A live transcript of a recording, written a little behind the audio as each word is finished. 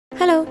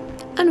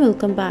and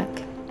welcome back.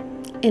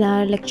 In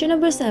our lecture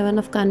number 7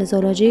 of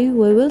Kinesiology,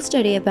 we will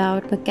study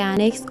about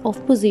mechanics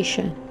of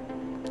position.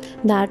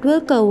 That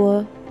will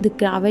cover the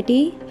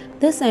gravity,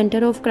 the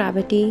center of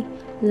gravity,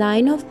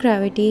 line of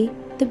gravity,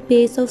 the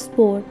base of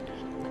support,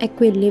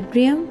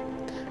 equilibrium,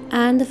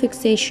 and the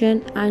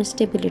fixation and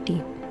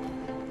stability.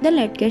 Then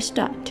let's get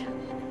started.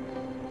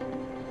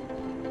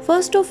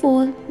 First of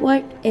all,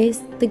 what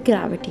is the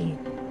gravity?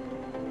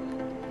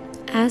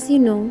 As you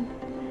know,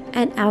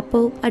 an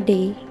apple a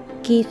day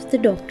keeps the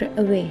doctor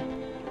away.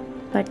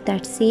 But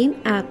that same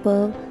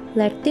apple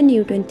let the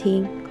Newton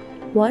think,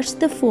 what's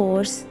the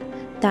force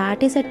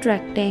that is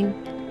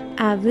attracting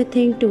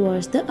everything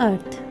towards the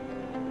earth?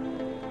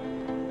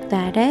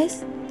 That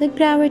is the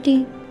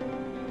gravity.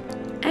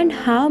 And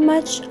how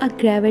much a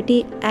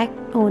gravity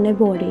acts on a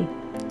body?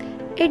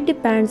 It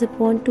depends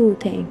upon two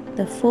things.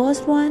 The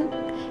first one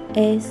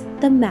is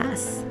the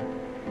mass.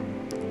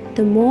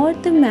 The more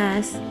the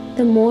mass,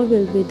 the more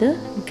will be the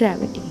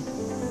gravity.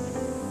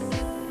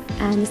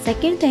 And the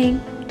second thing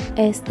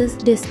is this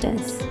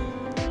distance.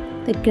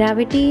 The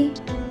gravity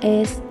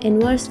is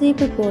inversely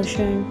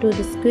proportional to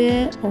the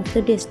square of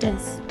the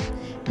distance.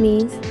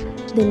 Means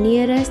the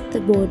nearest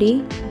the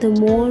body, the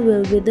more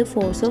will be the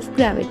force of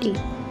gravity.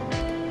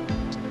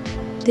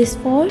 This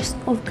force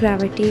of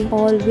gravity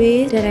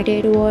always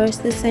directed towards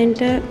the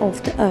center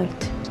of the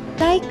earth.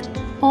 Like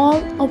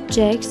all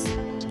objects,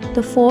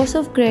 the force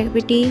of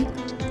gravity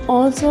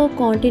also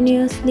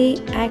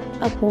continuously acts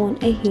upon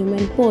a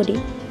human body.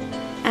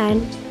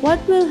 And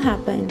what will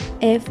happen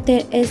if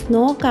there is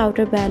no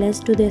counterbalance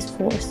to this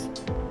force?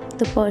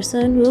 The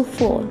person will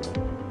fall.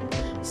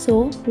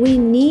 So we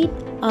need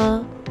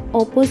a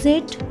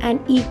opposite and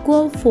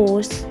equal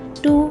force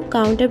to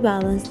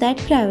counterbalance that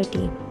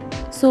gravity.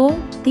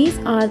 So these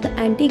are the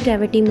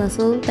anti-gravity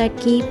muscles that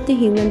keep the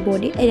human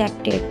body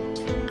erected.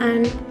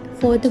 And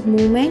for the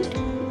movement,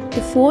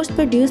 the force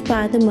produced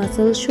by the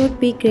muscle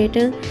should be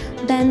greater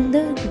than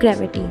the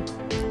gravity.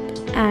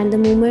 And the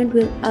movement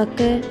will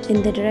occur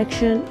in the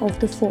direction of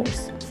the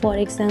force. For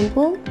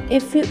example,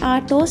 if you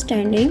are toe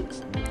standing,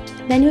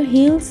 then your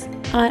heels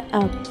are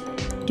up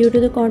due to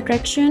the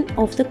contraction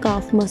of the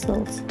calf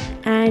muscles,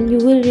 and you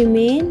will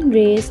remain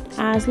raised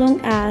as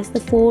long as the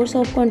force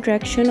of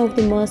contraction of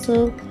the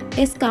muscle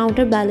is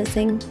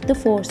counterbalancing the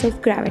force of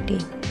gravity.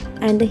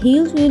 And the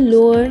heels will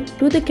lower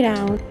to the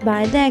ground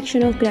by the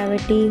action of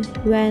gravity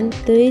when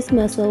this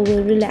muscle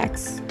will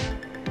relax.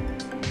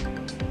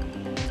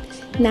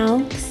 Now,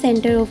 the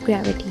center of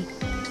gravity.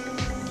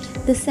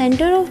 The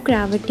center of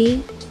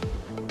gravity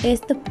is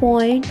the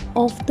point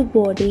of the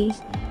body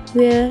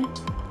where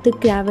the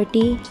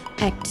gravity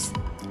acts,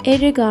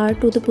 in regard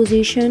to the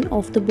position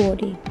of the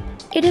body.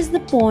 It is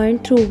the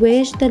point through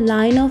which the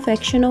line of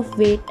action of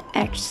weight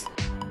acts.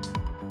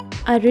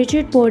 A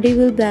rigid body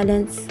will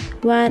balance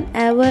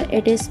whenever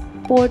it is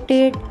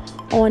supported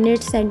on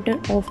its center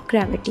of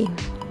gravity.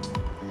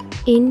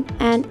 In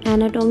an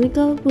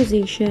anatomical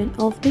position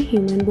of the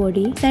human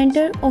body,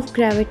 center of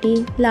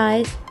gravity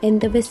lies in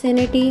the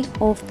vicinity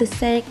of the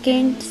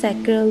second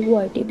sacral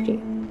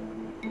vertebrae.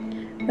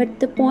 But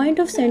the point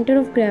of center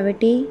of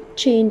gravity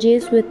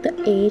changes with the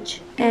age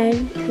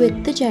and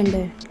with the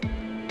gender.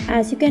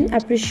 As you can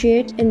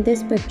appreciate in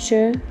this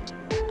picture,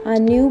 a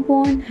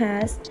newborn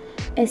has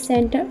a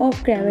center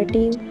of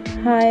gravity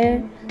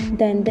higher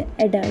than the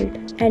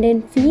adult, and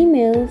in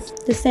females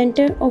the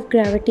center of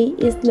gravity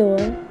is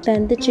lower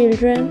than the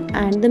children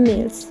and the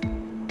males.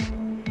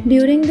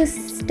 During the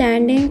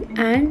standing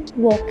and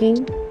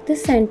walking, the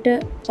center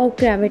of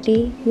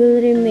gravity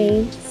will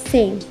remain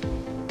same,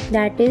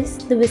 that is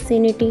the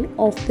vicinity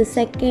of the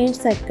second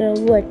sacral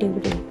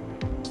vertebrae.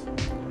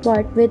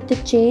 But with the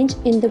change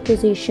in the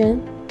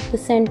position, the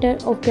center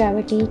of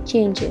gravity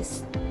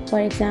changes.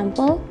 For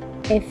example,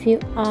 if you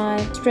are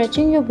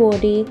stretching your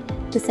body,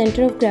 the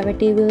center of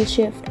gravity will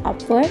shift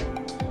upward,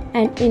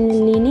 and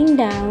in leaning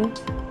down,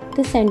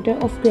 the center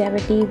of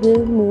gravity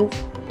will move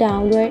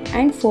downward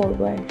and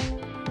forward.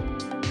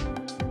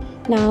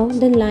 Now,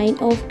 the line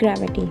of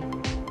gravity.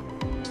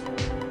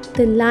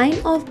 The line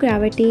of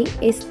gravity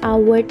is a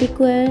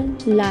vertical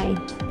line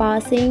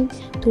passing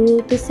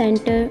through the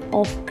center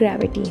of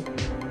gravity.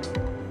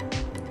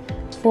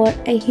 For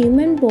a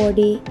human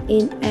body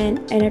in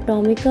an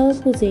anatomical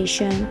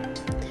position,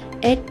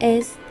 it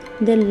is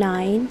the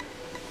line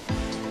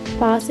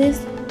passes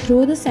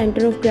through the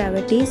center of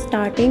gravity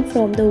starting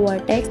from the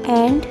vertex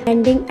and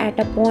ending at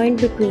a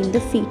point between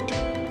the feet.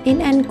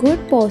 In a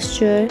good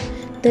posture,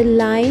 the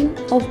line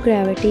of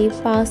gravity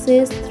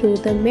passes through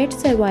the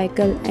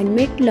mid-cervical and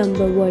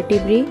mid-lumbar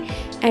vertebrae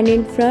and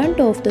in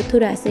front of the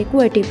thoracic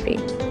vertebrae.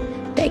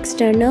 The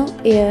external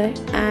ear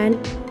and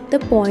the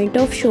point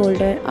of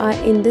shoulder are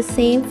in the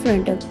same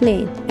frontal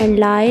plane and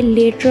lie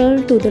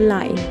lateral to the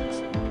line.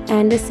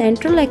 And the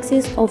central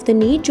axis of the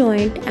knee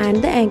joint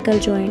and the ankle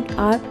joint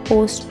are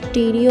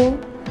posterior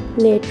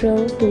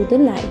lateral to the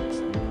line.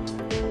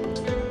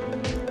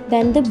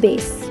 Then the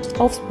base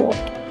of support.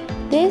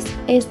 This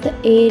is the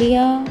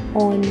area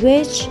on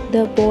which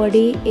the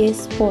body is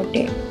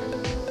supported.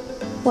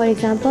 For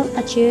example,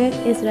 a chair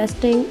is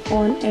resting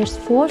on its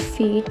 4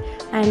 feet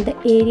and the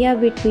area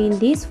between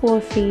these 4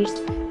 feet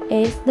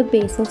is the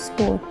base of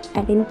support.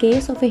 And in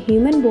case of a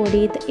human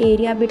body, the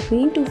area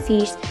between 2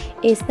 feet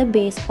is the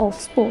base of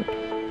support.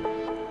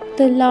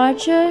 The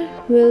larger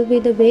will be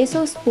the base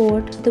of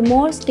support, the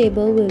more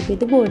stable will be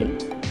the body.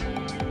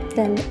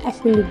 Then the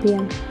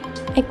equilibrium.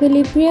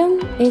 Equilibrium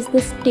is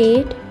the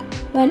state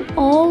when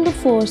all the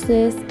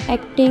forces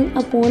acting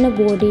upon a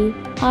body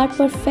are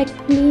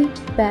perfectly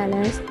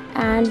balanced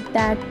and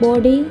that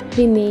body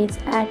remains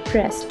at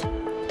rest.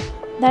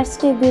 That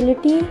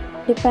stability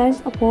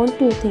depends upon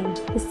two things,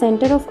 the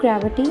center of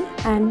gravity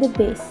and the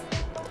base.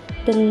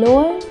 The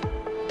lower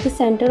the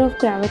center of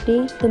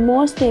gravity, the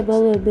more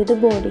stable will be the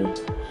body,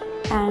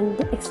 and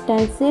the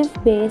extensive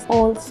base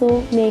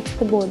also makes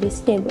the body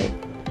stable.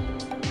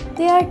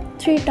 There are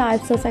 3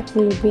 types of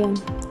equilibrium: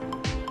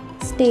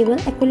 stable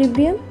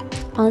equilibrium,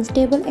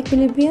 unstable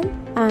equilibrium,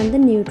 and the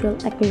neutral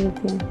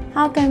equilibrium.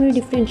 How can we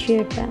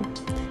differentiate them?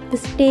 The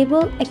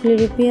stable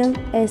equilibrium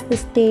is the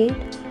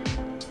state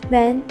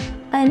when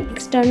an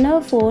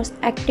external force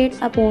acted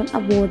upon a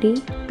body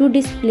to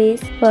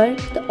displace, but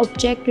the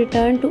object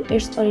returned to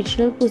its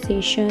original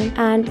position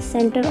and the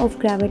center of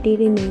gravity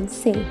remains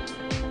same.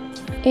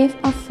 If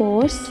a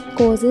force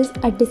causes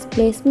a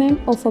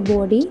displacement of a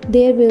body,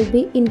 there will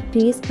be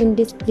increase in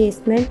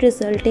displacement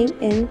resulting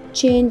in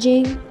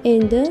changing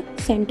in the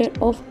center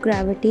of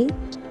gravity.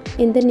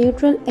 In the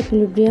neutral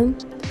equilibrium,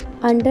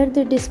 under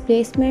the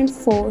displacement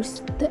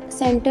force, the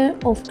center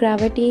of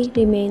gravity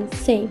remains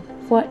same.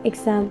 For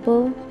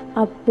example,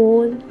 a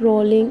ball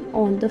rolling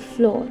on the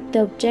floor.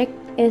 The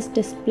object is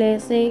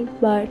displacing,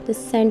 but the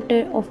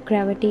center of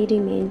gravity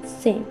remains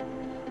same.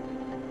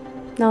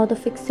 Now the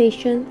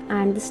fixation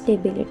and the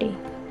stability.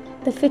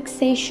 The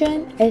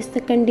fixation is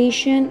the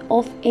condition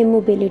of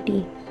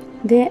immobility.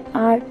 There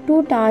are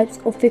 2 types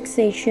of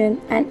fixation: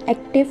 an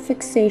active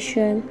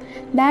fixation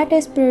that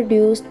is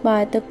produced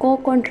by the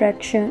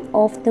co-contraction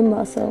of the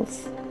muscles,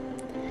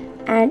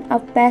 and a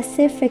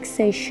passive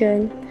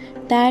fixation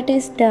that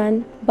is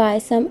done by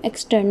some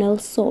external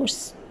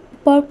source. The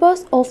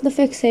purpose of the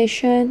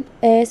fixation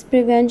is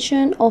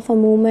prevention of a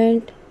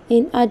movement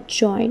in a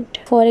joint,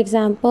 for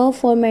example,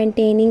 for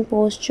maintaining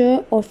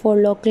posture or for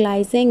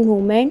localizing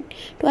movement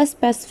to a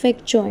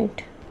specific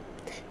joint.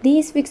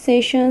 These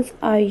fixations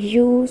are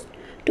used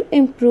to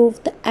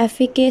improve the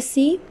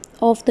efficacy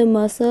of the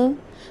muscle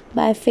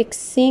by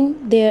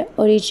fixing their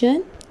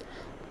origin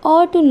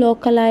or to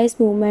localize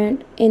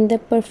movement in the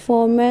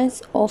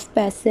performance of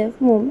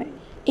passive movement.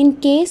 In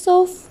case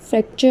of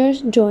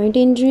fractures, joint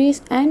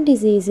injuries and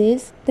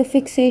diseases, the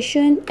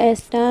fixation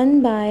is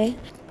done by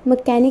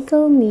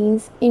mechanical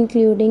means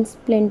including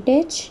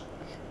splintage,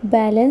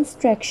 balance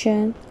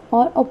traction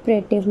or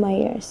operative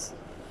measures.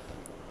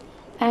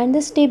 And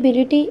the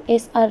stability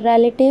is a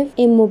relative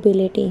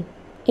immobility.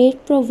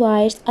 It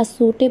provides a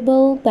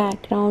suitable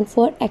background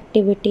for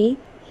activity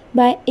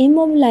by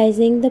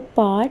immobilizing the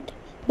part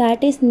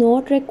that is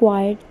not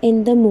required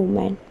in the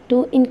movement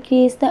to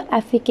increase the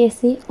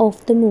efficacy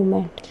of the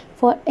movement.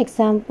 For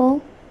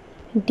example,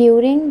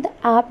 during the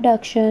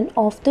abduction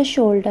of the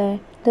shoulder,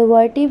 the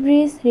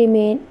vertebrae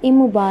remain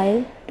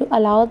immobile to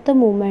allow the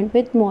movement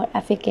with more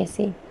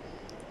efficacy.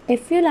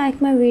 If you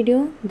like my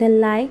video, then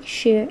like,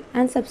 share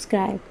and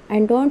subscribe,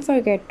 and don't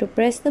forget to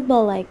press the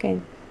bell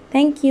icon.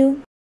 Thank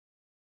you.